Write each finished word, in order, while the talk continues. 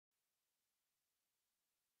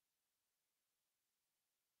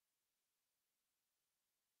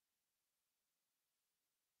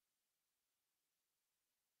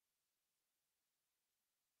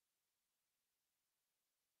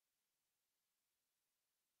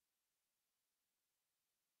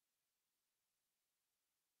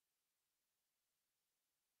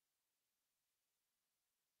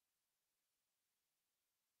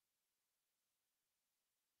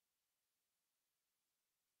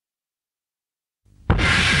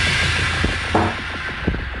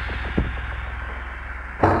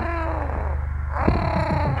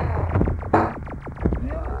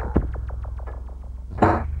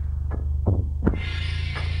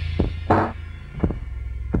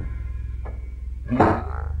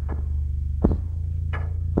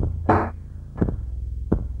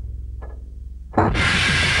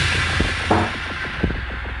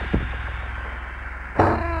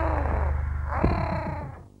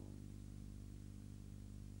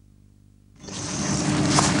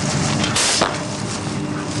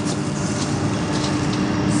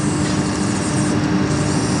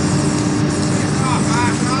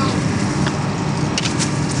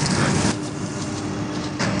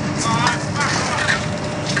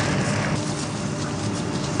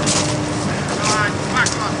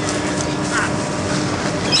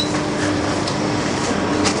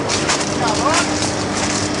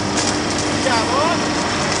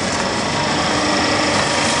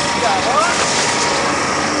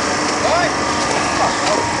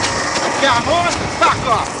down, boys. Fuck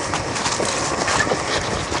off.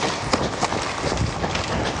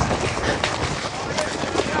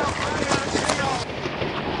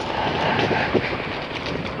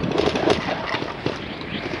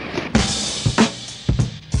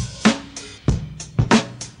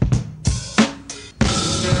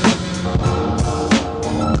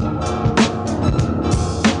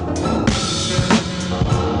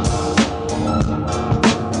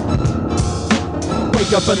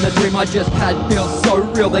 Up in the dream I just had feels so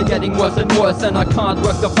real. They're getting worse and worse and I can't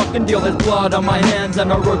work the fucking deal. There's blood on my hands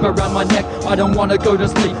and a rope around my neck. I don't wanna go to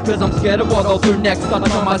sleep cause I'm scared of what I'll do next. I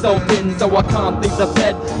turn myself in so I can't leave the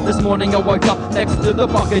bed. This morning I woke up next to the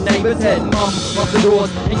fucking neighbor's head. Mum, lock the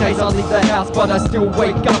doors in case I leave the house, but I still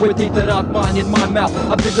wake up with teeth that aren't mine in my mouth.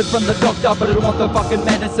 A visit from the doctor but I don't want the fucking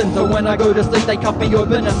medicine, so when I go to sleep they cut me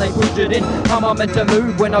open and they push it in. How am I meant to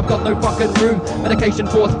move when I've got no fucking room? Medication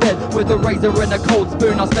force fed with a razor and a cold spoon.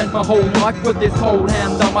 I spent my whole life with this cold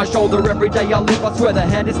hand on my shoulder. Every day I live, I swear the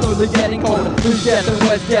hand is slowly getting colder. Who's death and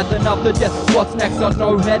where's death and after death? What's next? Got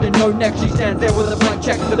no head and no neck. She stands there with a blank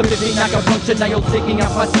check to the 15 acupuncture nails sticking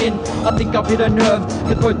up my skin. I think I've hit a nerve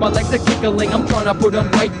cause both my legs are tickling. I'm trying to put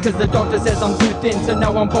on weight cause the doctor says I'm too thin. So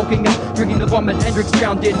now I'm bulking up, drinking the vomit Hendrix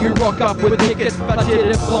drowned in. You rock up with tickets, but did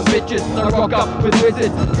it plump bitches. I rock up with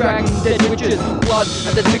wizards, dragons, dead witches, blood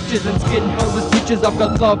and the pictures and skin helpless stitches. I've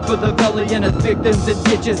got love for the belly and its victims and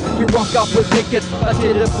ditches. You rock up with tickets, I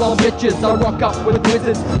did it blonde bitches. I rock up with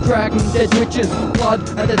wizards, dragons, dead witches, blood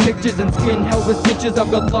and the pictures and skin held with stitches. I've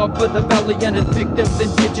got love for the belly and its victims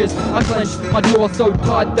and ditches. I clenched my jaw so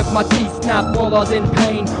tight that my teeth snapped while I was in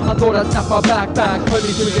pain. I thought I'd snap my backpack,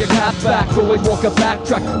 only to get cat back. Always walk a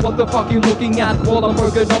backtrack. What the fuck you looking at while I'm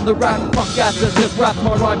broken on the rack? Fuck asses, just rap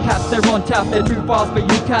my rhyme caps. They're on tap, they're too fast for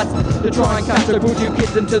you cats. They're trying cats to put you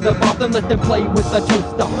kids into the bath and let them play with the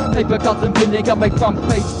toaster. Paper cuts and vinegar make front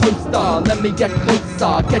page poster. Let me get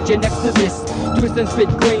closer, get you next to this. Twist and spit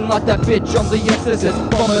green like that bitch on The Exorcist.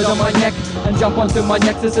 Vomit on my neck and jump onto my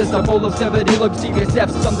nexus. I'm full of severed earlobes, serious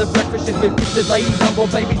F's. I'm the breakfast shit with bitches, ladies, humble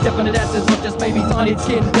babies, definite answers, not just maybes. I need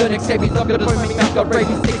skin, learn escapees. I've got a foaming mouth, got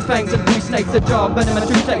rabies, 6 fangs and 3 snakes, a jar, venom and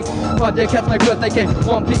 2 takes. 5 dead cats, my birthday cake,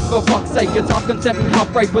 1 piece for fuck's sake. It's half consent and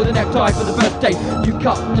half rape with a necktie for the birthday. You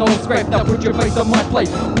cut and all scrape, now put your face on my plate.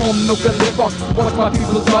 Warm milk and live rocks, watch my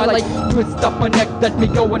pupils dilate. Twist up my neck, let me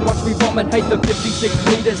go and watch me vomit. Hate the 56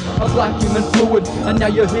 liters of black human fluid. And now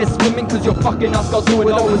you're here swimming cause your fucking ass got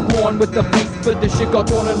fluid. I was born with the face but the shit got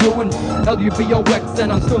torn and ruined. LUBOX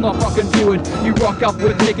and I'm still not fucking viewing. You rock up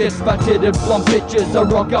with tickets, fatted and plump bitches. I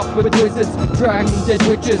rock up with wizards, dragons, dead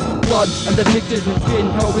witches, blood and the pictures and skin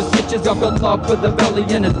held with stitches. I've got love for the belly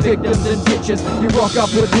and its victims and ditches. You rock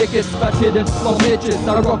up with tickets, fatted and plump bitches.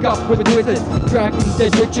 I rock up with wizards, dragons,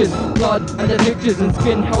 dead witches, blood and the pictures and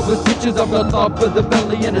skin held with stitches. I've got love for the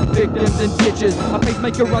belly and its victims and ditches. A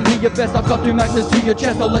pacemaker run to your vest, I've got 2 magnets to your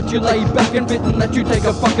chest. I'll let you lay back and fit and let you take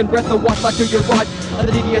a fucking breath. The white light to your right and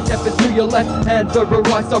the DDSF is to your left. Hands over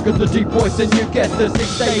right sockets, the deep voice and you guess the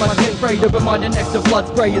 6th day. My skin frayed over mine and next to blood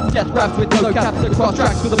spray. It's death raps with yellow caps across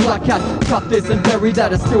tracks with a black cat. Cut this and bury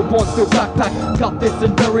that, a stillborn still backpack. Cut this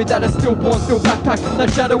and bury that, a stillborn still backpack.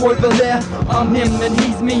 That shadow over there, I'm him and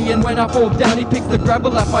he's me. And when I fall down he picks the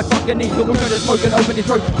gravel at my fucking knee. He'll go to smoke and open his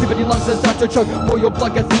throat, pivot your lungs and start to choke. Pour your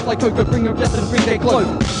blood gets sick like coca, bring your death and bring their cloak.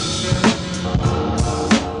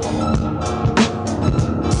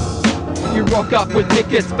 You rock up with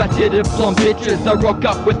tickets, fatted and plump bitches. I rock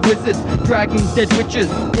up with wizards, dragons, dead witches,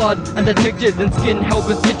 blood and the pictures and skin held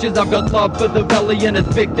with stitches. I've got love for the belly and its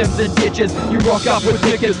victims and ditches. You rock up with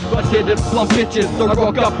tickets, fatted and plump bitches. I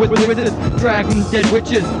rock up with wizards, dragons, dead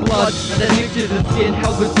witches, blood and the pictures and skin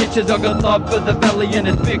held with stitches. I've got love for the belly and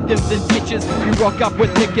its victims and ditches. You rock up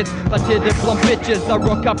with tickets, fatted and plump bitches. I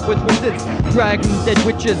rock up with wizards, dragons, dead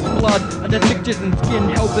witches, blood and the pictures and skin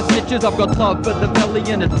held with stitches. I've got love for the belly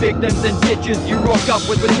and its victims and ditches. You rock up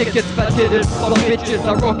with tickets, fatted and plump bitches.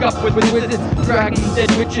 I rock up with wizards, dragons, dead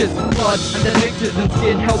witches, blood and the pictures and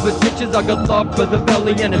skin held with stitches. I got love for the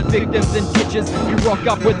belly and its victims and ditches. You rock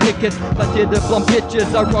up with tickets, fatted and plump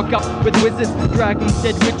bitches. I rock up with wizards, dragons,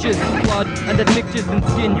 dead witches, blood and the pictures and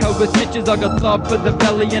skin held with stitches. I got love for the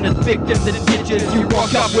belly and its victims and ditches. You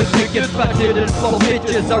rock up with tickets, fatted and plump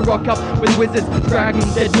bitches. I rock up with wizards,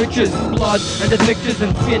 dragons, dead witches, blood and the pictures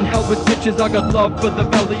and skin held with stitches. I got love for the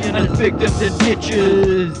belly and its victims and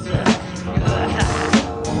ditches.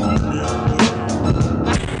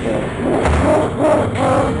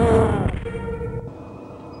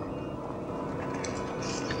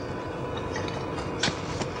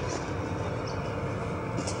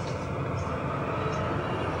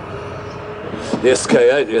 The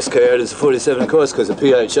SK8, the SK8 is a 47 of course, because the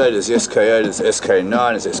PH8 is the SK8, is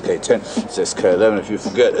SK9, is SK10, it's SK11. If you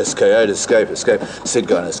forget SK8, escape, escape, Sid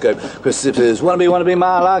gun, escape. Chris is wanna be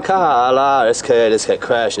my la la. SK8, SK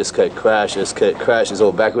crash, SK crash, SK crash is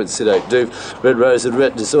all backwards. Sid 8 doof. Red rose and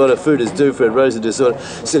red disorder. Food is doof. Red rose and disorder.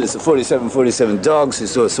 Sid is the 47 dogs. He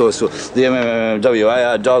saw the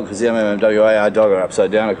MMWAR dog, because the MMWAR dog are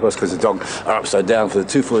upside down, of course, because the dog are upside down. For the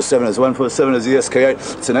 247 is 147 is the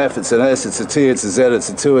SK8. It's an F, it's an S, it's a T, it's a Z, it's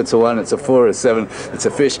a 2, it's a 1, it's a 4, it's a 7, it's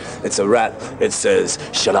a fish, it's a rat. It says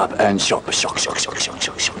shut up and shock.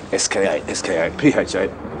 SK8, SK8, PH8.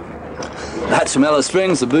 The hat's from Alice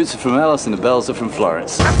Springs, the boots are from Alice, and the bells are from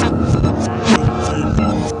Florence.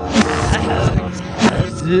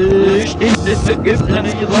 Ich das vergibt and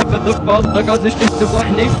you like the false because ich the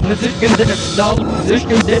one needs sich in the doll sich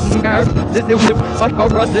in the car this is the fuck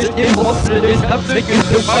or sich in lost it up sich in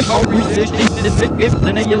the fuck or sich this vergibt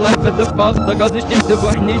and you like the false because ich the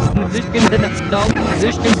one needs sich in the doll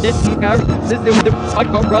sich in the car this is the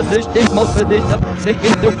fuck or sich in lost it up sich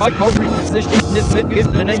in the fuck or sich this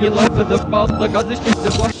vergibt and you like the false because ich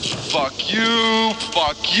the one fuck you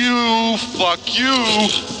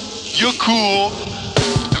you're cool.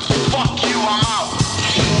 Fuck you, I'm out.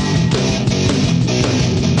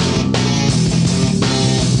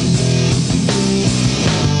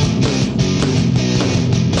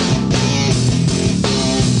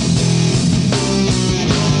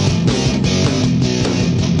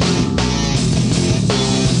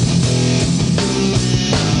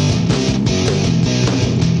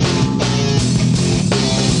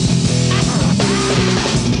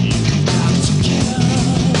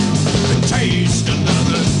 Taste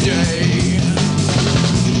another day.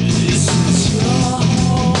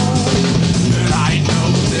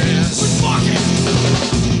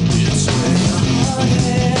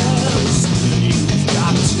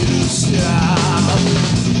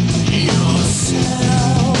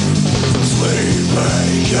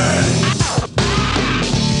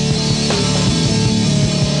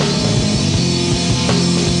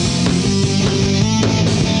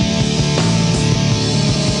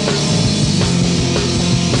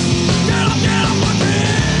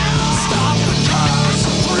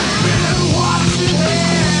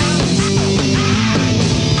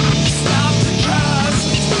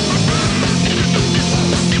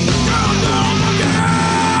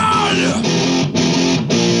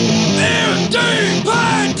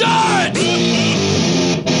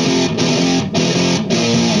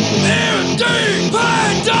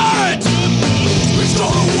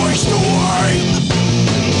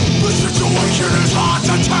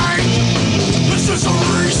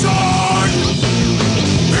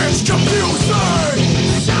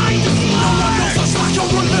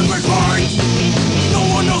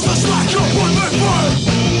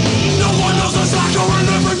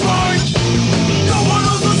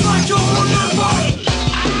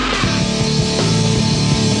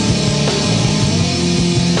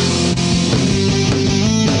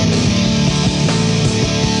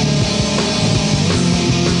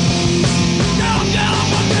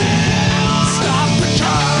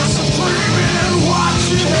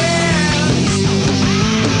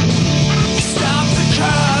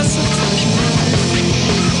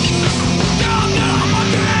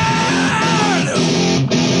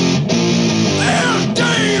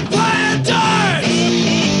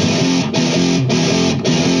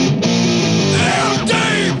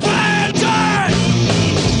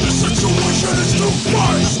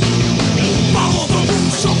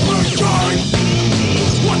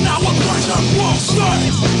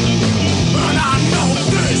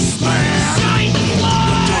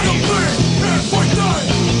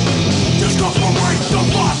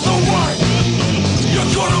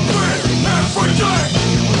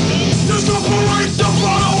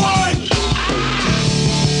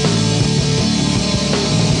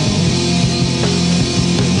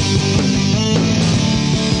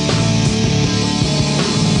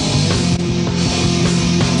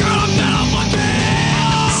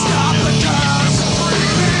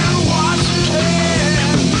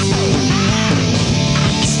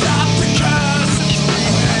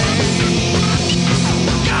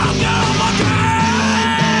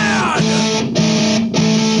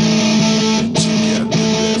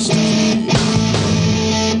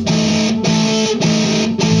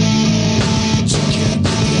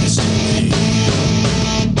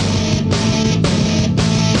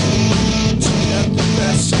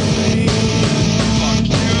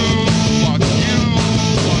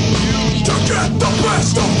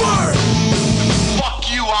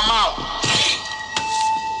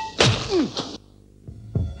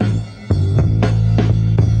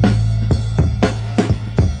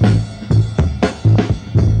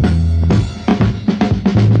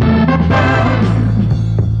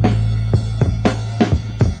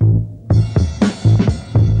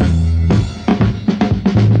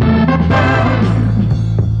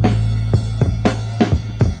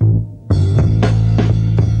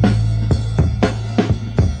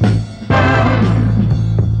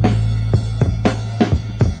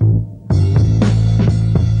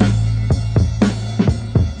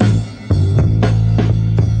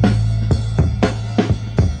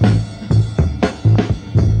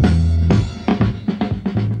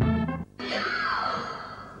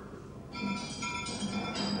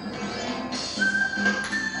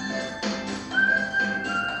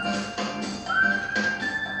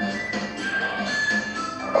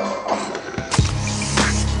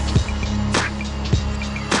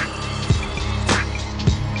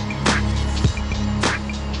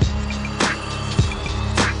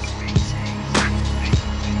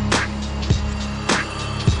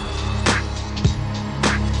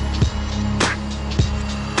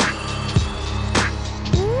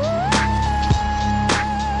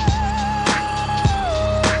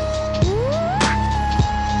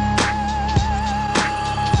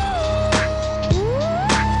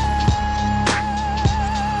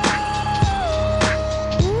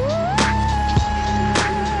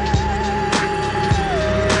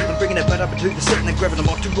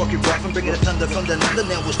 rock it rough and bringing the thunder from the under.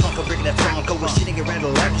 Now it's time for bringing that funk. I was sitting around the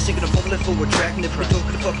lab, just singing a formula for a track. Never been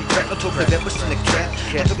talking to fucking crap, I'm talking about what's in the cat.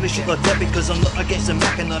 I'm talking this shit like that because I'm not against the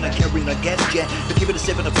Mac and I'm not carrying a gas jet. But give it a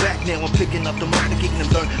step in the back now, I'm picking up the mic and kicking them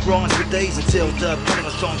down. Rhymes with days until the coming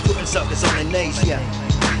a song, putting suckers on their knees, yeah.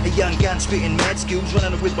 A young gun spitting mad skills,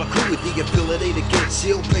 running with my crew with the ability to get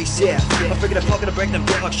sealed, peace out. I figured if I'm gonna break them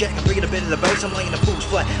down like Shaq, I'm bringing a bit of the bass, I'm laying the fools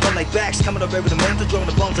flat on their backs, coming up over the mountain, drawing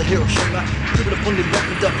the bombs of Hiroshima. Tripping upon them,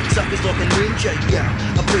 wrapping up, suckers like a ninja, yeah.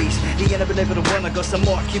 A beast, the end of never the one, I got some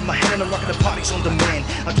mic, keep my hand and I'm rocking the parties on demand.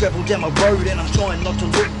 I travel down my road and I'm trying not to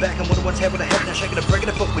look back and wonder what's happened to heaven, now shaking a breaking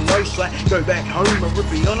the fuck with no slack. Go back home, I rip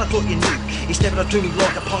it on, I thought you knew. He's stepping up to me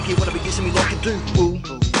like a punk, he wanna be dissing me like a dude, fool.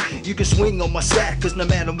 You can swing on my sack, cause no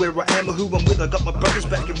matter where I am or who I'm with, I got my brothers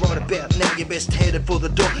back and right about now. You're best headed for the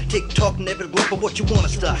door. Tick tock, never look for what you wanna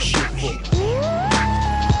start shit for.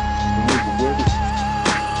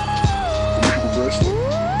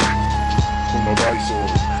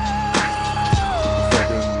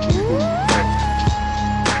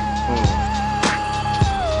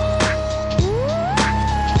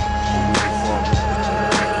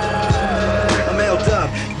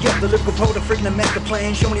 The lyrical poet, freaking the master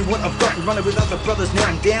plan. Show me what I've got and running with other brothers. Now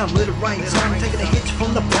I'm down, let it rain. Time taking the hits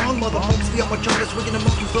from the bong. Motherfuckers be on my jaw, swinging the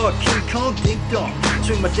monkeys like King Kong. Ding dong,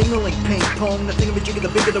 swing my ding-a-ling ping pong. The thingamajigger, the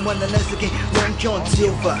bigger the one, the that's the king. Long John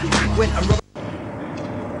Silver. When I'm rubbing.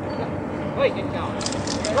 Hey, get going.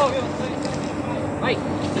 Oh, hey,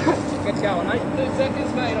 get going, mate. 2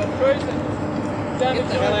 seconds, mate. I'm cruising. Get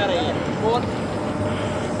the hell out of here. What?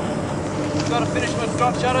 Gotta finish my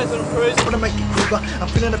drop shadows and I'm cruising. Wanna make it quiver, I'm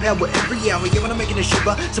feeling the power every hour. Yeah, when I'm making a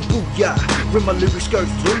shiver, it's a booyah. When my lyrics go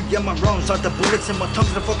through, yeah, my rhymes like the bullets and my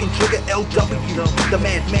tongue's the fucking trigger. LW, the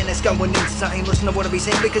madman that's going insane. Listen to what I be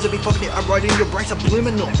saying because I be fucking it. I write in your brain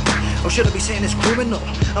subliminal. Or should I be saying it's criminal?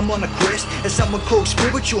 I'm on a quest, as someone called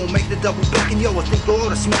spiritual. Make the double back and yo, I think all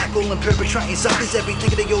the smack all and perpetrating suckers.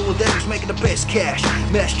 Everything that all of that was making the best cash.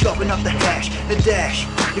 Mash chopping up the hash, the dash.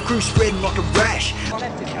 The crew spreading like a rash. I'll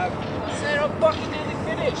have to go. I'm fucking nearly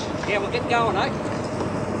finished. Yeah, we'll get going, eh?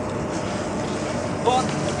 On,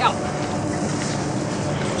 out.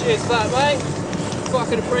 Cheers for that, mate.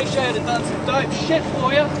 Fucking appreciate it. Done some dope shit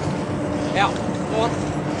for you. Out. On.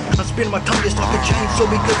 I'm spinning my tongue just like a chainsaw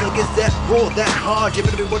because I guess that raw, that hard. You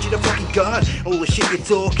better be watching the fucking guard. All the shit you're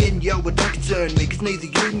talking, yo, it don't concern me. Cause neither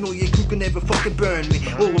you nor your crew can ever fucking burn me.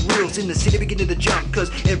 All the wheels in the city beginning to jump. Cause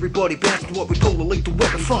everybody bouncing to what we call a lethal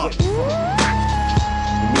weapon funk.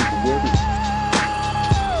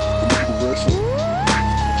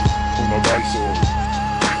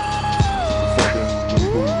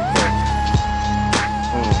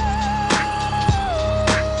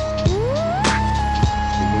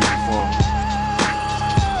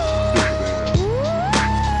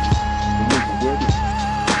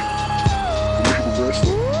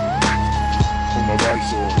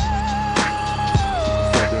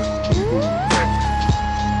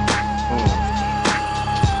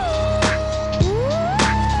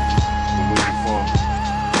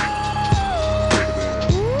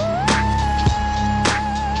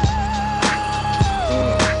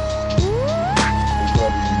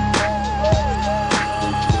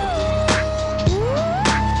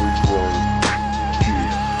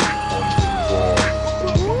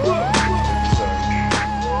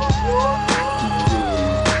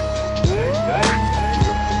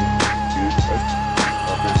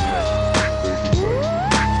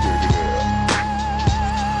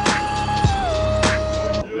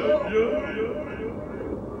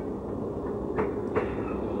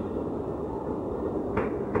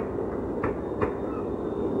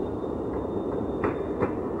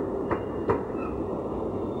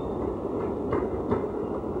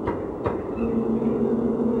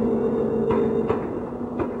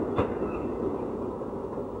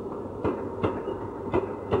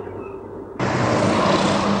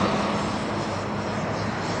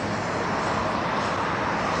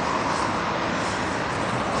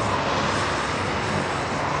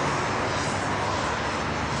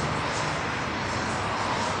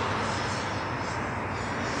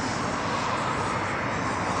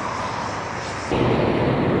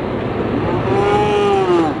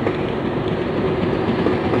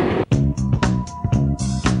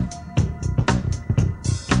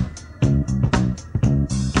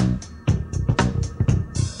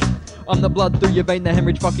 I'm the blood through your vein, the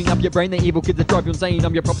hemorrhage fucking up your brain. The evil kids that drive you insane.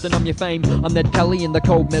 I'm your props and I'm your fame. I'm Ned Kelly in the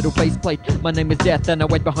cold metal faceplate. My name is Death and I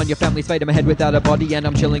wait behind your family's fate. I'm a head without a body and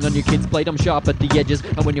I'm chilling on your kid's plate. I'm sharp at the edges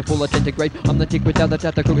and when you're full I tend to grate. I'm the tick without the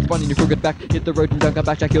tat, the crooked spine in your crooked back. Hit the road and don't come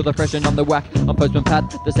back, I kill the fresh and I'm the whack. I'm Postman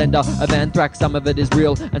Pat, the sender of anthrax. Some of it is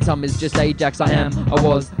real and some is just Ajax. I am, I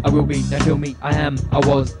was, I will be, now kill me. I am, I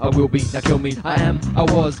was, I will be, now kill me. I am, I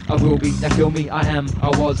was, I will be, now kill me. I am, I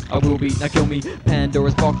was, I will be, now kill me.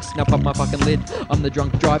 Pandora's box, now pop my fucking lid. I'm the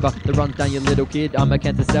drunk driver that runs down your little kid. I'm a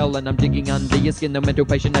cancer cell and I'm digging under your skin. The mental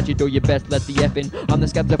patient at your door, you best let the F in. I'm the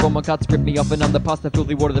scabs that form my cuts, rip me off and I'm the past, the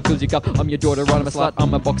filthy water that fills your cup. I'm your daughter, I'm a slut,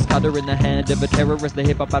 I'm a box cutter in the hand of a terrorist. The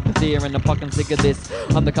hip-hop apathy and I'm fucking sick of this.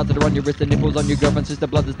 I'm the cutter on your wrist, the nipples on your girlfriend's sister,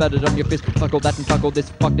 blood that's spattered on your fist. Fuck all that and fuck all this,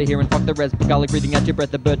 fuck the here and fuck the rest. Garlic breathing at your breath,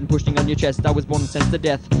 the burden pushing on your chest. I was born sentenced to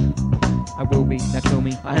death. I will be, now kill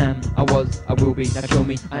me. I am, I was, I will be, now kill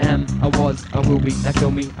me. I am, I was, I will be, now kill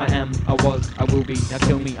me. I am, I was, I will be, now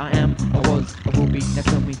kill me. I am, I was, I will be, now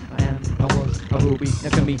kill me. I am, I was, I will be, now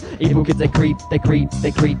kill me. Evil kids, they creep, they creep,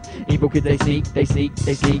 they creep. Evil kids, they sneak, they sneak,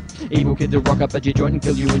 they sneak. Evil kids, will rock up at your joint and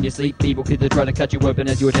kill you in your sleep. Evil kids, they try to cut you open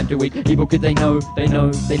as you attempt to eat. Evil kids, they know, they know,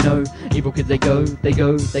 they know. Evil kids, they go, they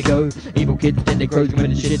go, they go. Evil kids, then they crows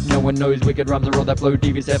committed shit. No one knows wicked rhymes are all that flow.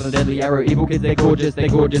 DV7, the deadly arrow. Evil kids, they're gorgeous, they're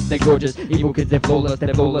gorgeous, they're gorgeous. Evil kids, they're flawless,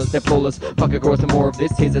 they're flawless, they're flawless. Fuck across some more of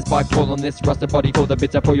this. Here's a spike fall on this. Rusted body for the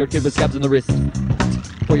bits. I pour your kid with scabs on the wrist.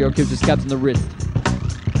 Pour your kids with scabs on the wrist.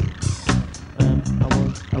 I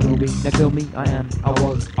was, I will be, now kill me. I am, I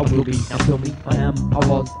was, I will be, now kill me. I am, I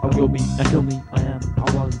was, I will be, now kill me. I am,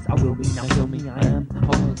 I was, I will be, now kill me. I am, I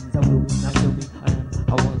was, I will be, now kill me. I am,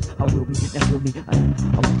 I was, I will be, now kill me. I am,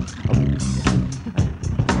 I was, I will be, now kill me. I am,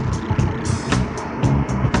 I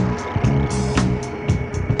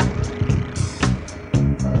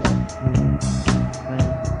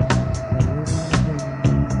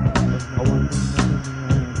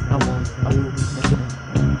was, I will be, now kill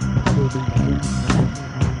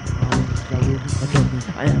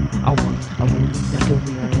me. I am, I was, I will be, now kill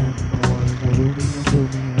me. I am, I was, I will be, now kill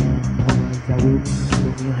me.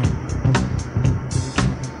 I am.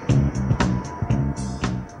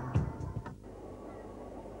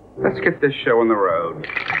 Let's get this show on the road.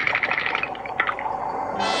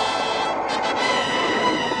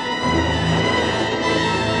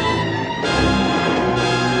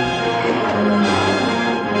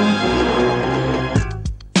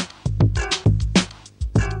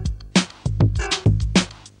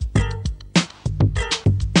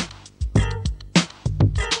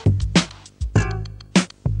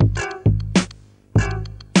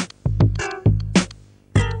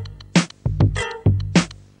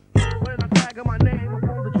 My name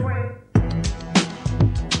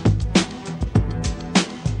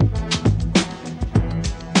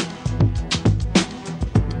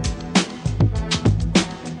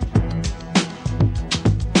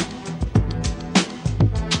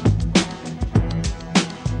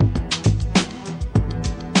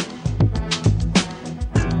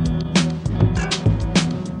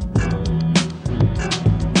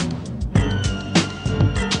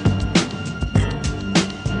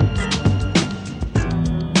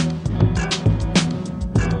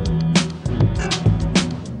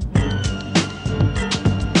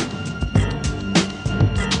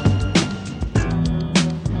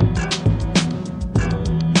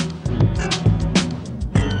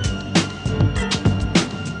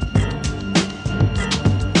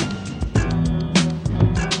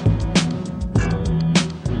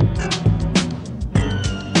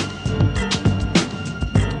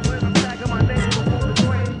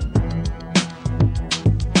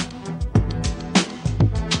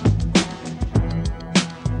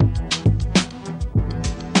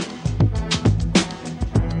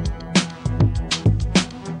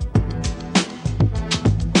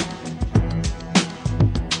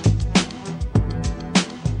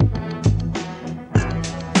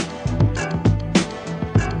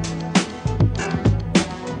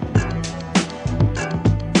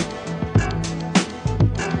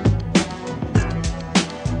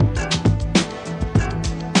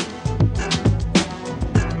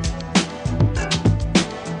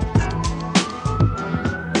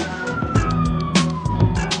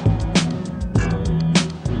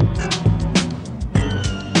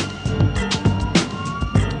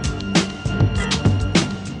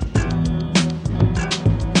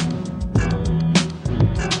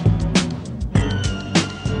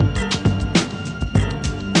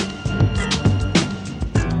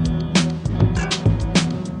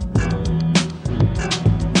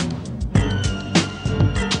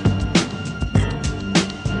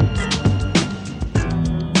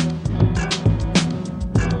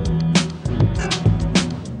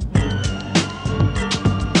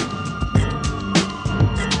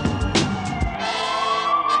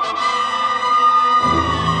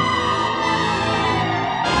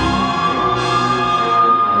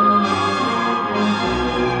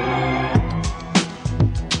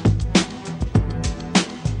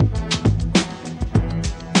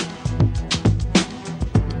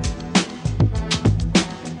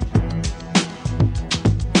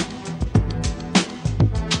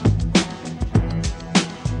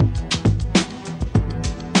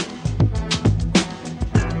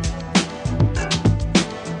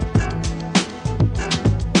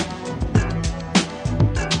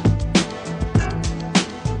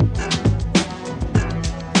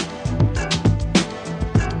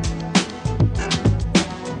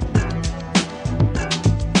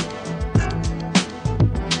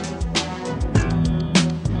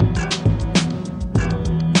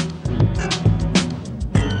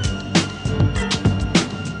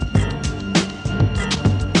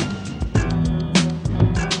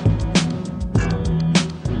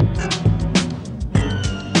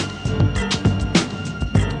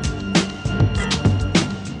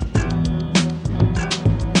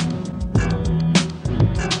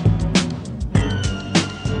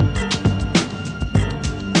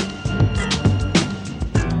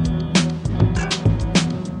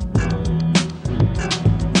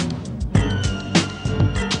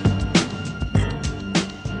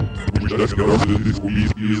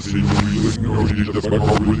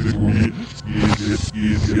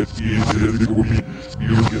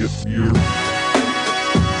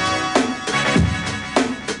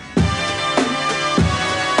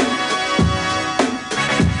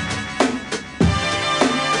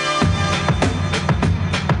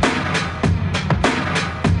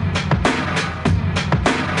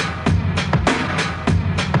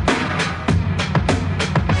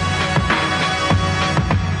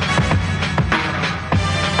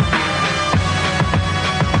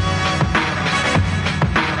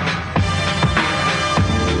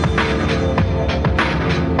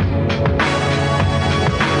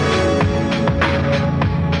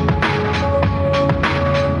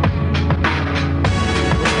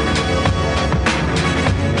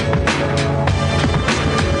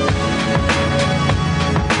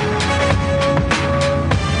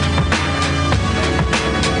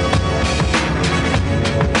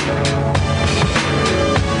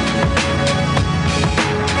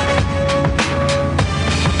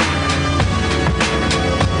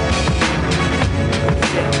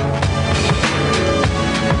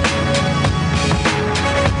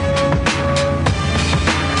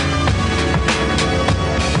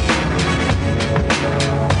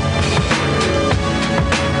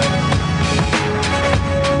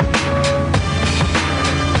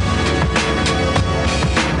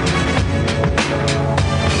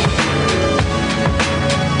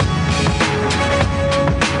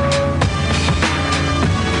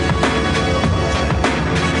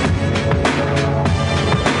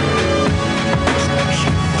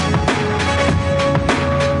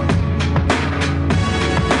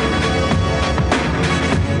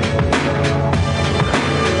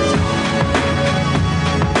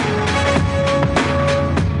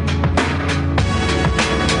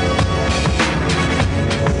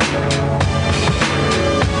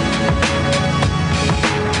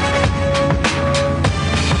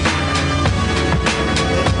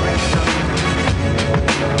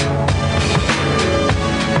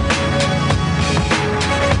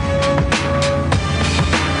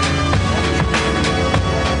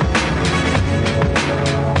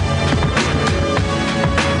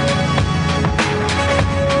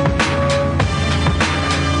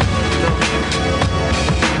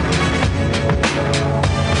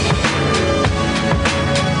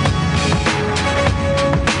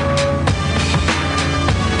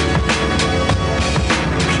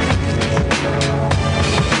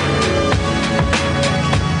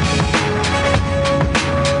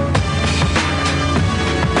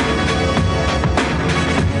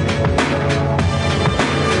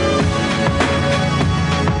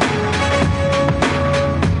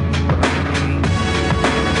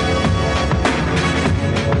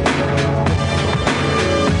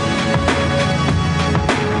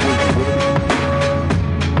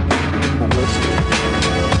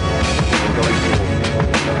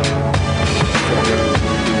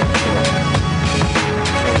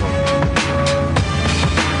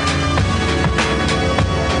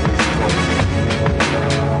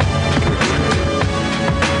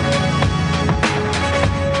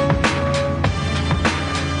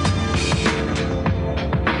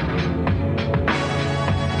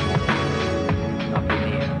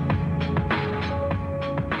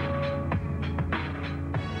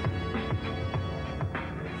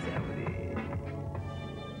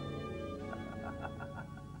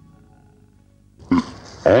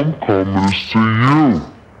I'm coming to see you.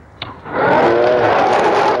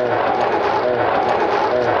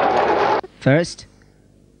 First,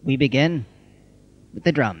 we begin with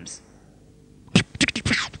the drums.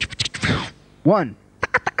 1,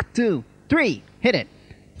 2, 3, hit it.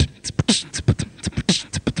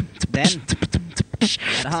 Then, we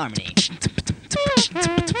add a harmony.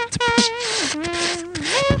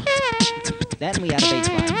 Then we add a bass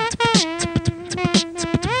line.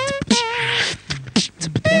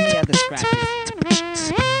 Then we add the scratches.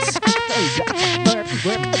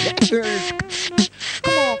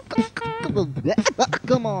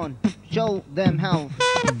 Come on, show them how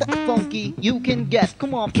funky you can get.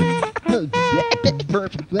 Come on.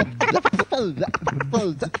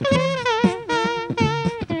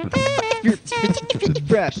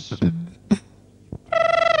 Fresh.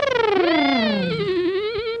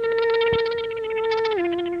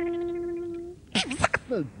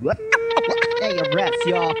 Hey, rest,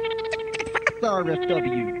 y'all.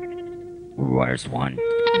 RFW. Where's one?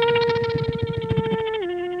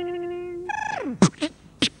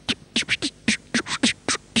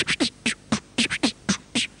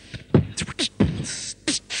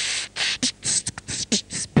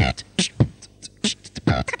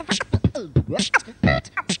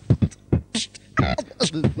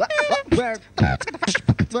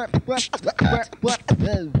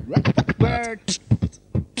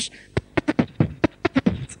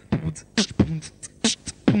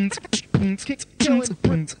 Killing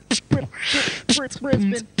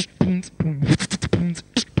Brisbane.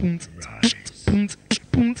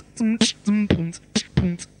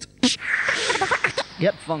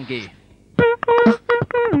 Get funky.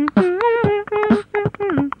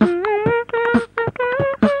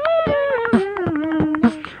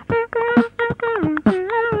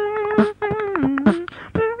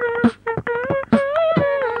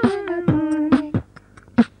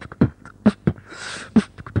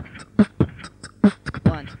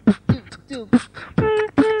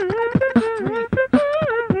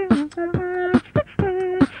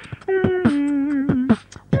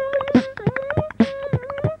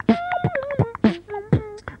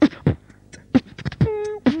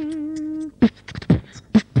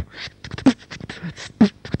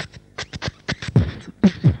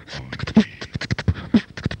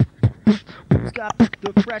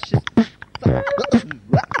 The freshest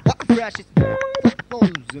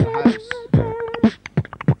flows in the house.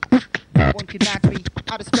 No one can match me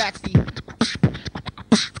out of Spaxy.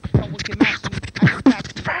 No one can match me out of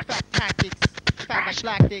Spaxy. Fat tactics, fat like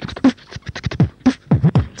black dicks.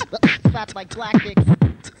 Fat like black dicks.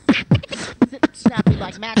 Snappy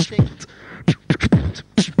like matchsticks.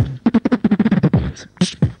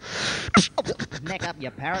 Neck up, you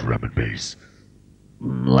parrot. Drum and bass.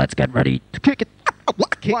 Let's get ready to kick it.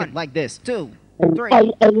 Kick it like this. 2, 3.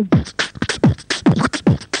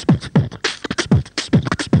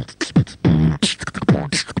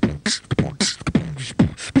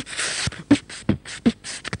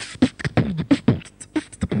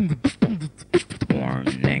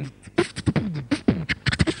 Warning.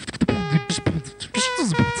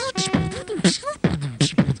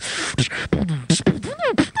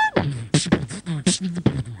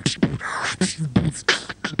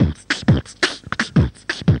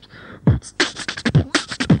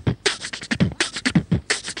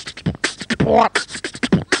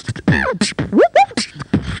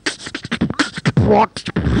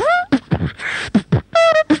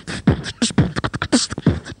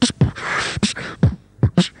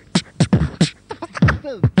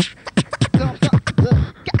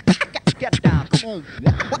 Get down, come on.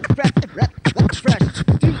 Fresh.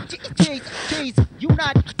 Jeez,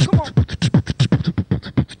 unite, come on.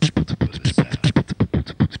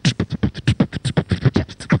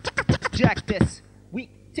 Jack this. We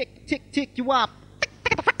tick you up.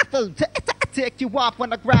 Tick you up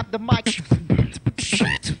when I grab the mic.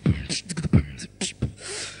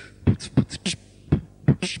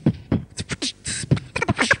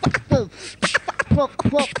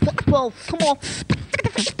 Whoa, come on.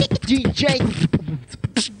 DJ.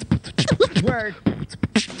 Word.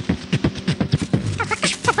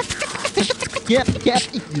 Yep.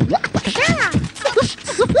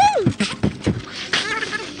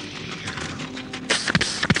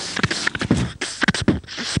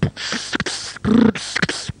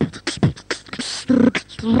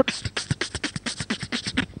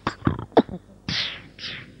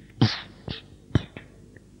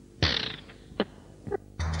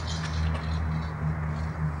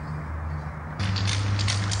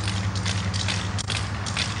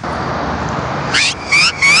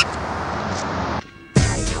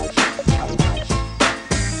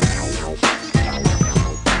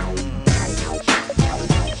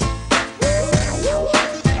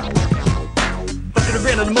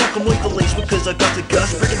 I'm with the least because I got the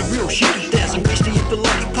guts. Breaking the real shit, dance and reach to you for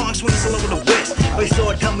lucky punks. Swinging all over the west. They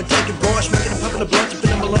saw it coming, taking brush, making them pumping the blood,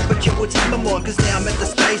 tipping them along. But you what's in my mind, cause now I'm at the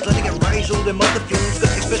stage, letting it raise all them other feelings.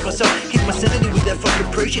 Gotta express myself, keep my sanity with that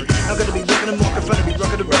fucking preaching. I'm gonna be rocking the microphone and be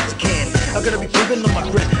rocking the rest I can. I'm gonna be proving on my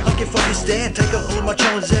grit, I can fucking stand. Take on all of my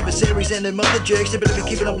challenges, adversaries, and them other jerks. They better be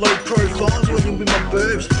keeping up low profiles when you with my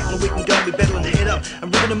burbs. And we can go and be battling head up.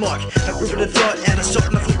 I'm ripping the mic, I'm ripping the thought, and I sock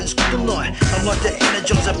and I flipping script all night. I'm like the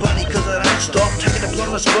Energizer Bunny, cause I don't stop. Taking the blood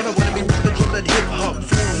on the spot, I wanna be ripping the drum that hip hop.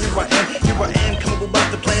 Here I am, come up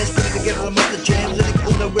with the plans, putting together the mother jams, letting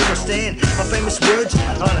all know where I stand. My famous words,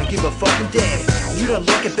 I don't give a fucking damn. You don't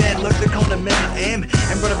like it bad, like the kind of man I am.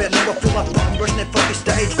 And right about now I feel like I'm rushing that fucking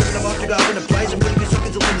stage, ripping them off to go up in the blaze, and putting your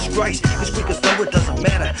suckers all in disgrace. Cause quick as though it doesn't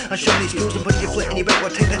matter. I'm showing these skills and putting your flat in your back,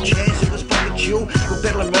 I'll take that chance. It was fucking chill. We're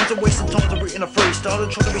battling rhymes and wasting time to written a freestyle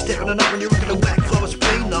and trying to be stepping it up when you're ripping the whack flow is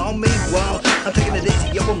free. No, meanwhile, I'm taking it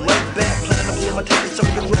easy, yo, I'm laid back, planning to blow my tactics so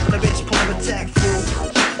we can rip on the best point of attack, fool.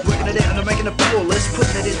 Working it out and I'm making it flawless,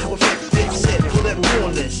 putting it into effect, fit set, for that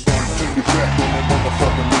rawness.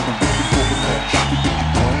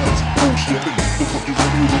 Bullshit, look what you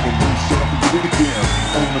want, you live a loose, set up and do it again.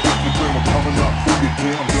 On the back of the trail,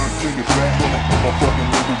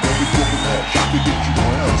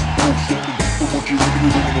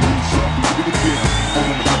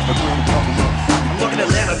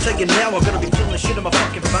 thinking now I'm gonna be feeling the shit in my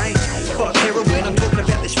fucking veins. Fuck heroin, I'm talking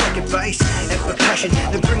about this fucking bass and percussion.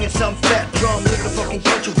 They're bringing some fat drum, living a fucking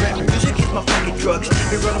culture. Rap music is my fucking drugs.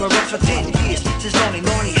 Been running my rocks for 10 years, since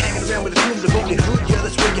 1990. Hanging around with the crew, the Goldie Hood. Yeah,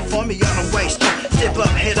 that's where you find me out on waste. Step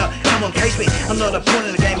up, head up, come on, case me. I'm not a pawn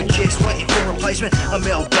in a game of chess, waiting for a replacement. I'm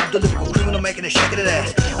L-Dub, the lyrical criminal, making a shake of that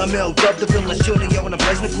ass. I'm L-Dub, the villain, tuning yo, and I'm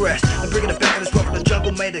blazing the grass. I'm bringing it back in this rock from the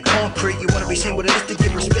jungle, made of concrete. You wanna be seen what it is to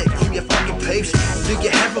give respect from your fucking peeps. Do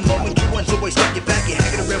you have a moment? You one's always got your back. You're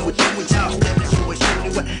hanging around with them with half step. It's always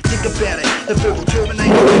doing what. Think about it. The verbal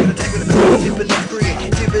terminator, taking the take with the pen, dipping in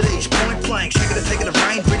creativities, point blank, shaking the taking the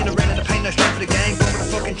rain, bringing the rain and the pain, no strength for the game. Going with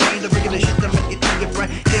the fucking chain, the rigging the shit that make it to your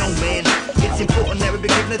brain. Hell man, it's important that we be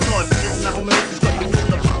giving it time. There's enough of my business, got me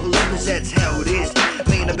pulling the bottle up, cause that's how it is.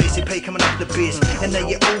 Me and the BCP coming up the biz, and now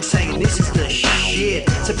you're all saying this is the shit.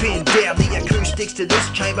 So pin down the acoustics to this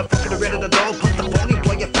chamber, fucking around at the doll, pump the volume,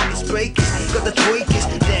 play your fucking speakers. Got the tweakers,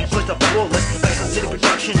 then close the flawless. Based on city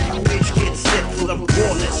production, bitch gets set full of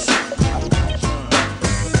rawness.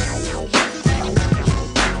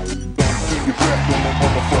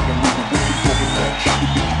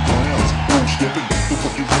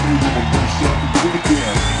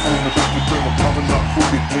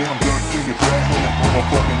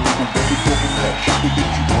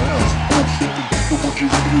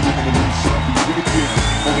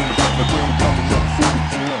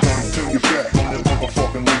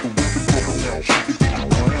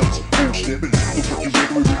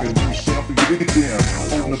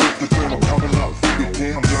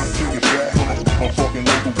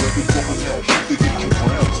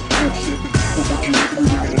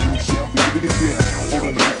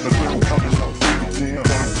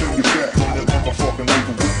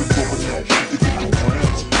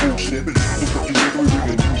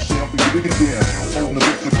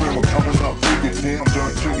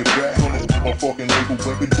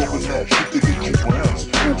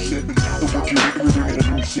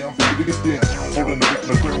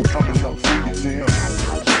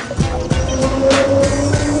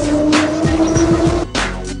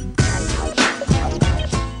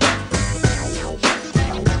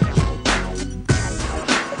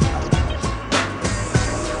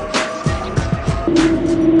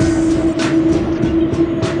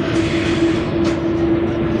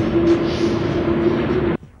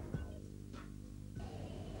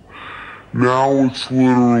 Now it's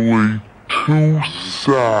literally 2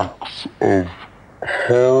 sacks of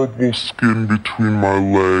horrible skin between my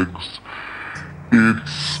legs.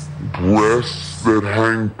 It's breasts that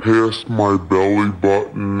hang past my belly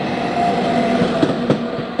button.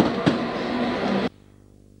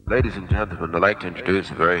 Ladies and gentlemen, I'd like to introduce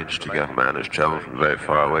a very interesting young man who's traveled from very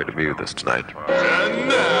far away to be with us tonight. And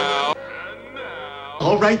now...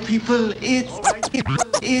 All right, people, it's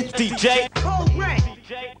DJ.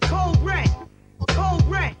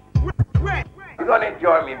 You're gonna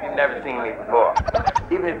enjoy me if you've never seen me before.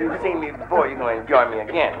 Even if you've seen me before, you're gonna enjoy me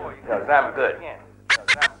again. Because I'm good.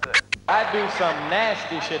 I do some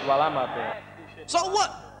nasty shit while I'm up there. So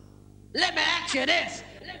what? Let me ask you this.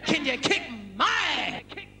 Can you kick my ass?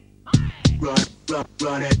 Run it.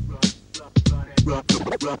 Run it. Run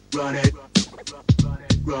it. Run it.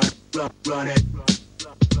 Run it.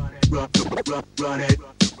 Run it.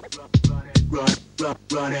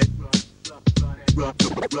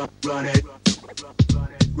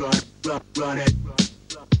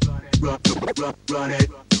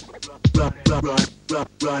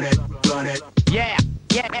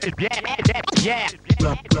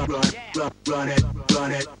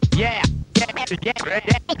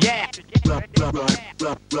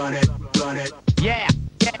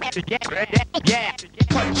 Yeah.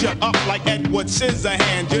 Cut you up like Edward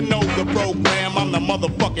Scissorhands. You know the program. I'm the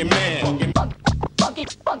motherfucking man. Funky dope. Funky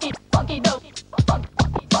dope. Funky dope.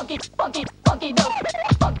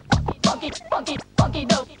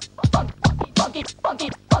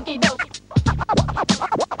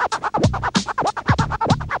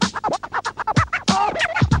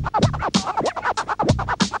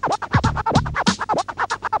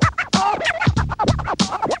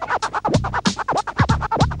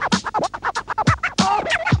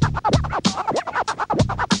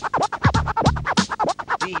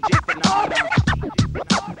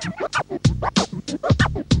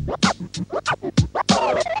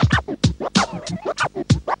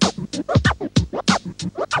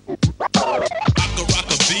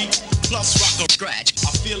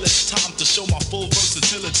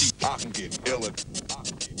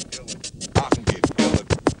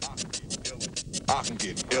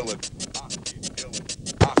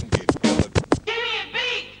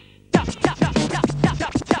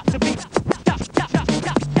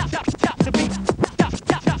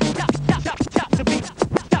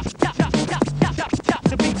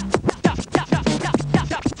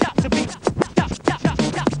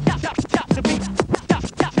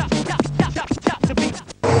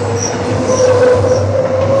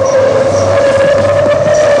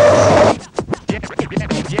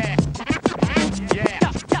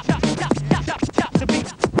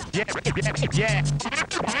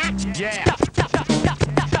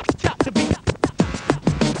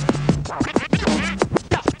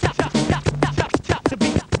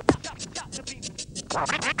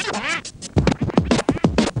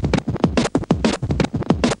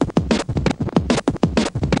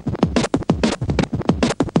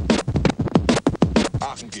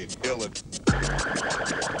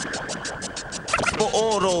 For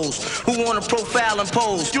all those who wanna profile and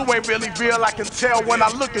pose, you ain't really real, I can tell when I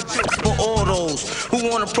look at you. For all those who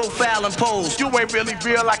wanna profile and pose, you ain't really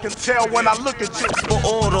real, I can tell when I look at you. For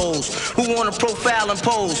all those who wanna profile and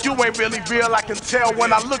pose, you ain't really real, I can tell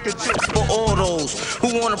when I look at you. For all those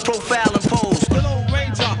who wanna profile and pose, Little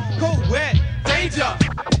Ranger, go wet, danger.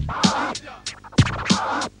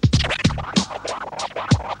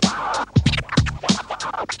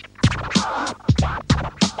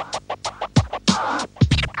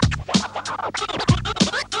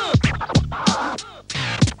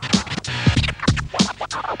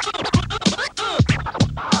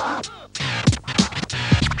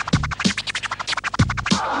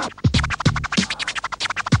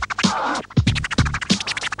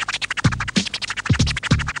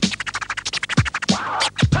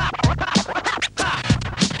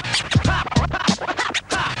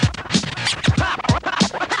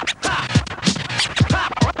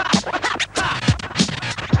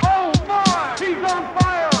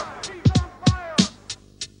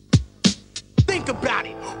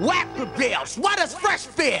 What does fresh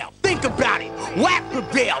feel? Think about it. Whack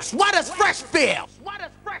rebels. What does fresh feel? What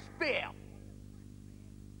does fresh feel?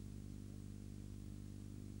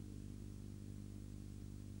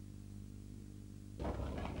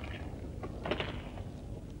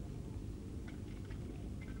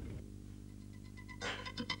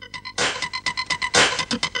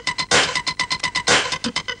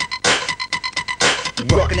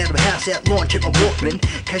 Rocking out of the house, out lawn, check my Walkman.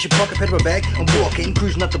 Cash your pocket, pedal a bag, I'm walking.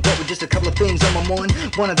 Cruising up the block with just a couple of things on my mind.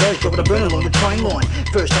 One of those dropping a burn along the train line.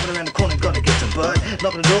 First hopping around the corner, gotta get some bud.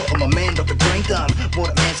 Knocking the door on my man, Dr. Brain Thumb.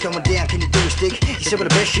 Water man's going down, can you do a stick? He said we're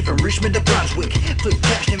the best shit from Richmond to Brunswick. Flip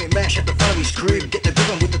cash, near me mash at the front of his crib. Get the good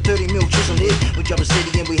one with the 30mm chisel nib. We jump a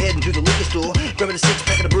city and we heading to the liquor store. Grabbing a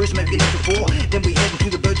 6-pack of the brews, maybe an extra 4. Then we heading to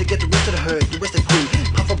the bird to get the rest of the herd, the rest of the crew.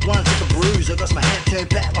 Puff up blunts with the brews. I got my hat turned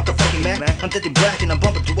back like a fucking Mac. I'm dead in black and I'm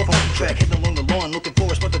bumping to a funky track. Heading along the line, looking for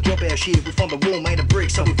a spot to drop our shit. We found the wall made of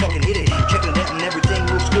bricks, so we fucking hit it. Checking it out and everything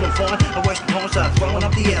looks good and fine. I waste time, start throwing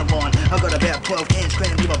up the outline. I got about 12 cans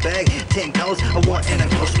crammed in my bag. 10 colours, a white and a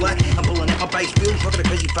gloss black. I'm pulling out my bass bills, rocking the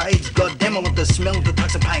crazy fades. Goddamn, I love the smell of the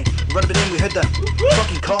tux of paint. Right up it in, we heard the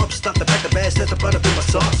fucking cops. Start to pack the bags, set the blood up in my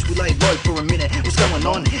socks. We laid low for a minute, what's going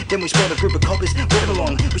on? Then we spot a group of coppers walking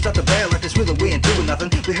along. We start to bail like this with we ain't doing nothing.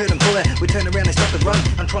 We heard them pull out, we turn around and start to run.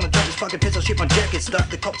 I'm trying to jump this fucking pencil shit, my jacket stuck.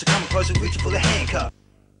 The cops are coming closer, reaching for the handcuff.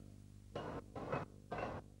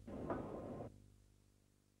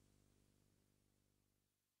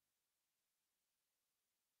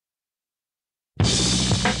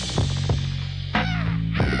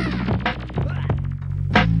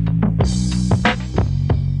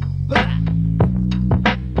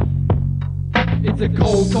 It's a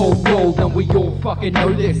cold, cold world and we all fucking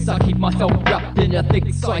know this. I keep myself wrapped in a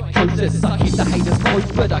thick psychosis. I keep the haters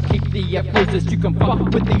close, but I keep the F closest. You can fuck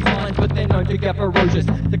with these lines, but they're known to get ferocious.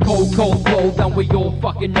 The cold, cold world and we all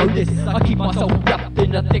fucking know this. I keep myself wrapped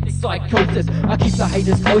in a thick psychosis. I keep the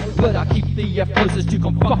haters close, but I keep the F closest. You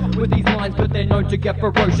can fuck with these lines, but they're known to get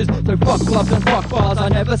ferocious. So fuck gloves and fuck bars, I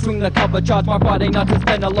never swing the cover charge. My Friday night to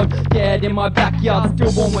spend alone, dead in my backyard.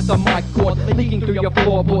 Stillborn with a mic cord, leaking through your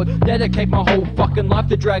floorboard. Dedicate my whole fucking life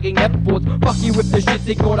to dragging F-boards. Fuck you if the shit's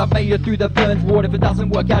ignored, I've made it through the Burns ward. If it doesn't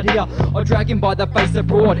work out here, I'll drag him by the face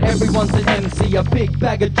abroad. Everyone's an MC, a big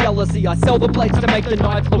bag of jealousy. I sell the blades to make the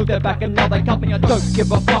knives look their back and now they cut me. I don't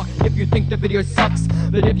give a fuck if you think the video sucks,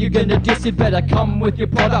 but if you're gonna diss it, better come with your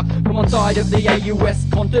product. From one side of the AUS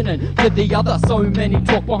continent to the other. So many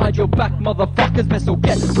talk behind your back, motherfuckers. Best will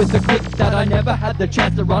get with the clip that I never had the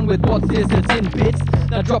chance to run with. What's this? It's in bits.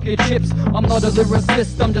 Now drop your chips. I'm not a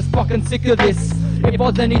lyricist, I'm just fucking sick of this. If I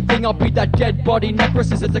was anything, I'll be that dead body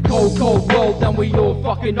necrosis. It's a cold, cold world, and we all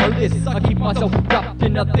fucking know this. I keep myself wrapped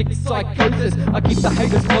in a thick psychosis. I keep the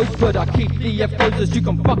haters close, but I keep the F closest. You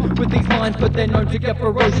can fuck with these lines, but they're known to get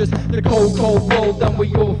ferocious. The cold, cold world, and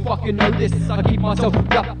we all fucking know this. I keep myself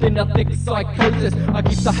wrapped in a thick psychosis. I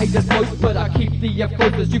keep the haters close, but I keep the F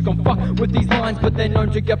closest. You can fuck with these lines, but they're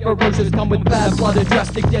known to get ferocious. Come with bad blood and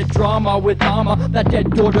drastic dead drama with armor. That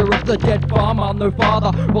dead daughter of the dead farmer, no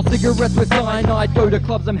father. Roll cigarettes with cyanide. go to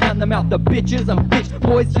clubs, I'm handing them out. The bitches and bitch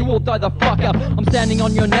boys, you all die the fuck out. I'm standing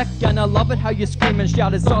on your neck and I love it how you scream and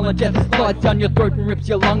shout as silent death slides down your throat and rips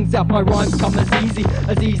your lungs out. My rhymes come as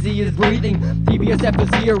easy as breathing. TBSF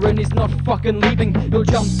is here and he's not fucking leaving. He'll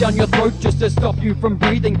jump down your throat just to stop you from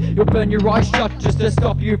breathing. He'll burn your eyes shut just to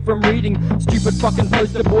stop you from reading. Stupid fucking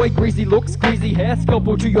poster boy, greasy looks, greasy hair,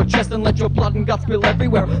 scalpel to your chest and let your blood and guts spill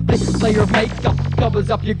everywhere. Thick layer of makeup covers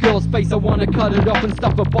up your girl's face. I wanna cut it off and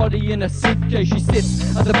stuff her body in a suitcase. She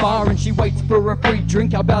sits at the bar and she waits for a free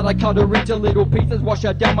drink. How about I cut her into little pieces, wash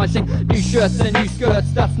her down my sink. New shirts and new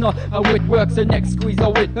skirts, that's not how it works. A neck squeeze,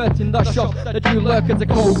 oh it hurts in the shop that you lurk. It's a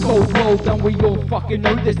cold, cold world and we all fucking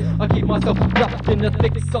know this. I keep myself wrapped in a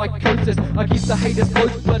thick psychosis. I keep the haters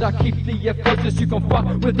close but I keep the closest. You can fuck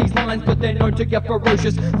with these lines but they're known to get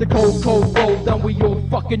ferocious. The cold, cold world and we all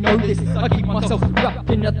fucking know this. I keep myself wrapped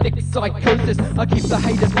in a thick psychosis. I keep the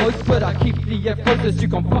haters close but I keep the closest. You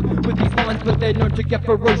can fuck with these lines but they're known to get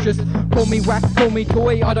ferocious. Call me whack, call me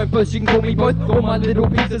toy, I don't boast, you can call me both. All my little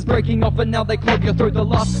pieces breaking off and now they clog your throat. The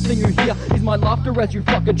last thing you hear is my laughter as you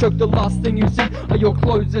fucking choke. The last thing you see are your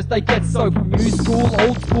clothes as they get soaked. New school,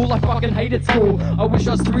 old school, I fucking hated school. I wish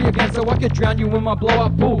I was 3 again so I could drown you in my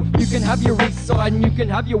blow-up pool. You can have your east side and you can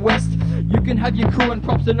have your west. You can have your crew and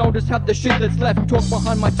props and I'll just have the shit that's left. Talk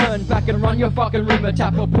behind my turn back and run your fucking rumor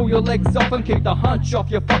tap. Or pull your legs up and kick the hunch off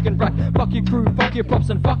your fucking back. Fuck your crew, fuck your props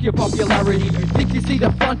and fuck your popularity. You think you see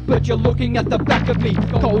the front but you're looking at the back of me.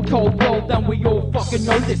 Cold, cold world and we all fucking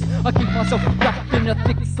know this. I keep myself wrapped in a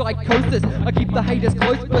thick psychosis. I keep the haters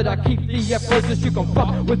close but I keep the closest. You can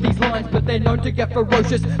fuck with these lines but they're known to get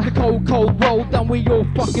ferocious. The cold, cold world and we all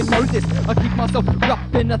fucking know this. I keep myself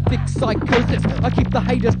wrapped in a thick psychosis. I keep the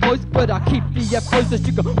haters close but I keep the closest.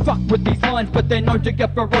 You can fuck with these lines but they're known to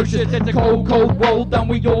get ferocious. It's a cold, cold world and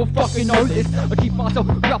we all fucking know this. I keep myself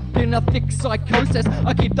wrapped in a thick psychosis.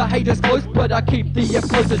 I keep the haters close but I keep the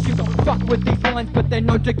closest. You can fuck with these lines but they're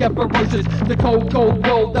known to get ferocious. The cold, cold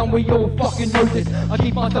world and we all fucking know this. I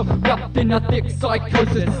keep myself wrapped in a thick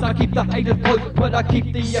psychosis. I keep the haters close but I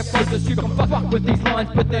keep the closest. You can fuck with these lines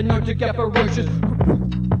but they're known to get ferocious.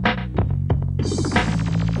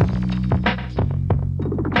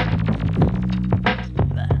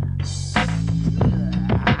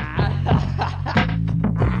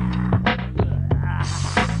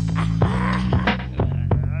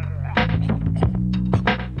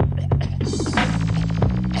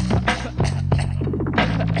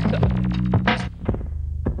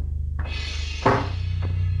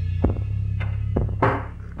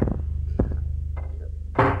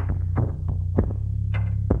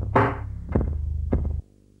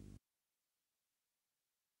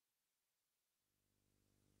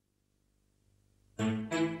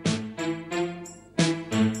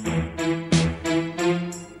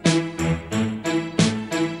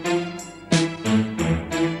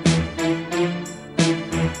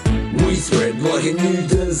 Like a new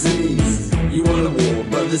disease, you wanna walk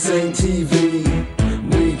but this ain't TV.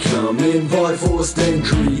 We come in by forced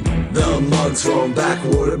entry, the mugs from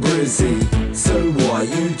backwater Brizzy. So why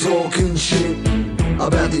you talking shit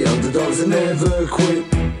about the underdogs that never quit?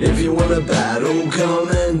 If you want a battle, come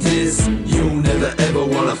and diss. You'll never ever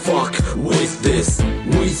wanna fuck with this.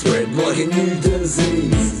 We spread like a new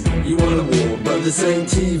disease, you wanna walk but this ain't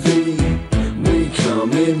TV. We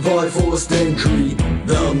come in by forced entry,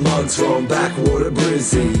 the mugs from backwater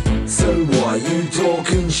Brizzy. So why you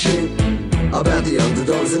talking shit about the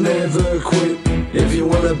underdogs that never quit? If you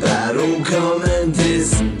want a battle, come and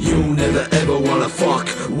diss. You'll never ever wanna fuck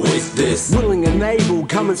with this. Willing and able,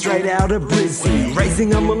 coming straight out of Brizzy,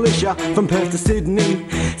 raising a militia from Perth to Sydney.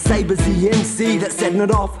 Saber's the MC that's setting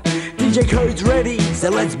it off. DJ Code's ready, so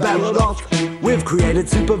let's battle it off. We've created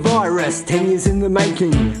Super Virus, 10 years in the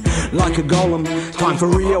making. Like a golem, time for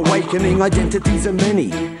reawakening. Identities are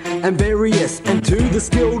many and various, and to the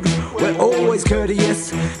skilled, we're always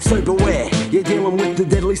courteous. So beware, you're dealing with the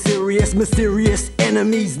deadly serious, mysterious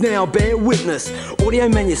enemies now bear witness. Audio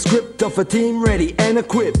manuscript off a team ready and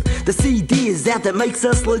equipped. The CD is out that makes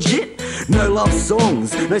us legit. No love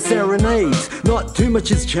songs, no serenades, not too much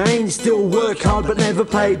has changed. Still work hard but never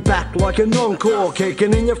paid back, like an encore.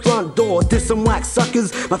 Kicking in your front door, diss some whack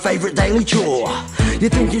suckers, my favourite daily chore. You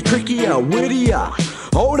think you're trickier, wittier?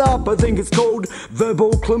 Hold up, I think it's called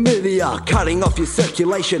verbal chlamydia. Cutting off your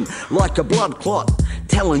circulation like a blood clot,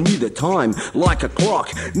 telling you the time like a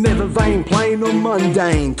clock. Never vain, plain or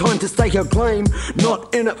mundane. Time to stake your claim,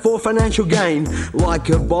 not in it for financial gain. Like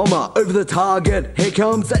a bomber over the target, here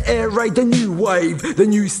comes the air raid, the new wave, the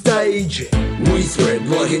new stage. We spread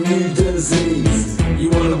like a new disease. You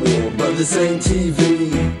wanna walk but this ain't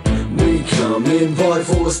TV. We come in by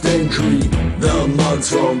forced entry. The mugs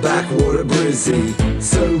from backwater Brizzy.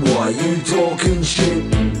 So why you talking shit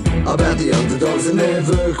about the underdogs that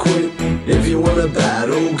never quit? If you wanna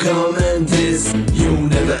battle, come and diss. You'll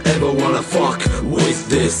never ever wanna fuck with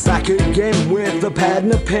this. Back again with a pad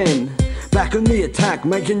and a pen. Back on the attack,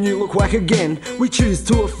 making you look whack again. We choose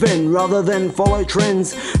to offend rather than follow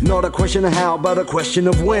trends. Not a question of how, but a question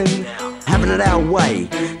of when. Having it our way,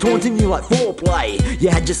 taunting you like foreplay. You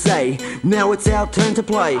had your say, now it's our turn to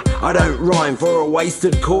play. I don't rhyme for a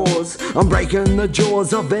wasted cause. I'm breaking the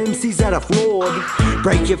jaws of MCs that are flawed.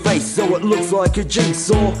 Break your face so it looks like a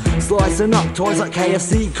jigsaw. Slicing up toys like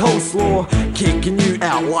KFC coleslaw. Kicking you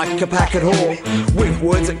out like a packet whore. With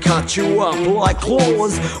words that cut you up like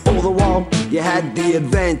claws. All the while you had the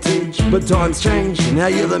advantage, but times change, now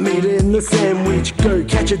you're the meat in the sandwich. Go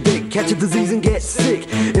catch a dick, catch a disease and get sick.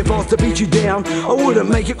 If I was to beat you down, I wouldn't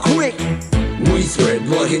make it quick. We spread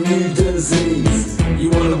like a new disease.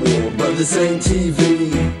 You want a war, but this ain't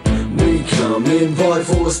TV. We come in by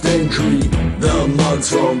forced entry. The mugs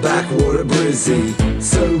from backwater Brizzy.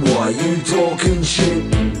 So why you talking shit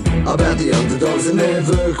about the underdogs that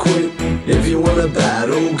never quit? If you wanna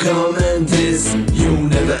battle, come and diss. You'll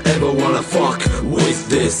never ever wanna fuck with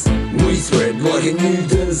this. We spread like a new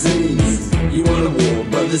disease. You want a war,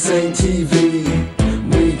 but this ain't TV.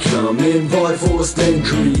 We come in by forced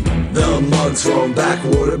entry. The mugs from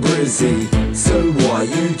backwater Brizzy. So why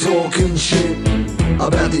you talking shit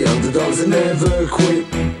about the underdogs that never quit?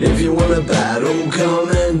 If you wanna battle, come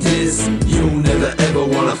and diss. You'll never ever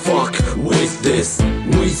wanna fuck with this.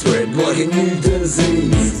 We spread like a new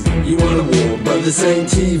disease. You want a war, but this ain't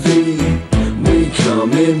TV. We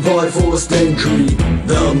come in by forced entry.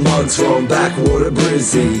 The mugs from backwater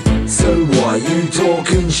Brizzy. So why you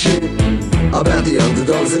talking shit about the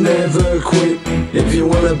underdogs that never quit? If you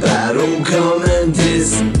wanna battle, come and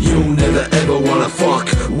diss. You'll never ever wanna fuck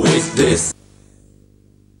with this.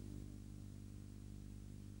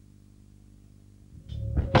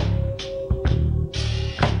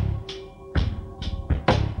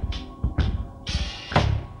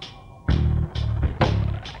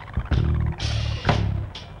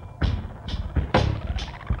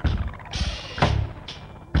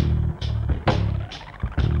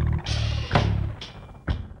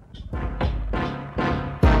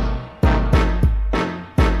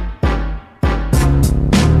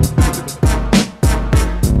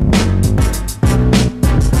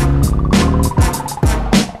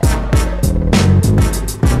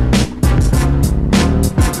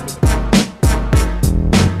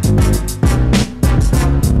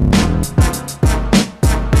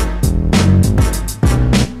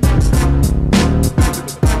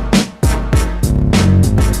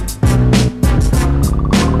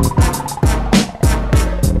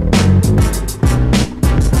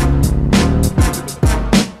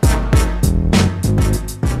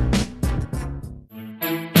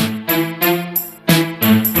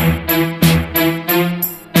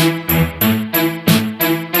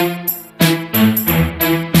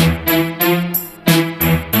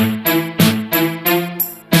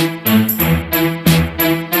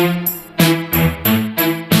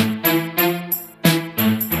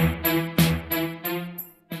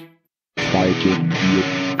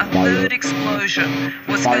 A third explosion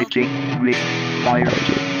was Fighting with fire.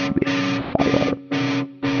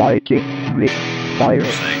 Fighting with fire.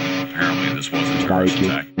 Apparently this was a terrorist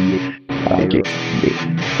attack. Fighting with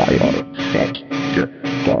fire.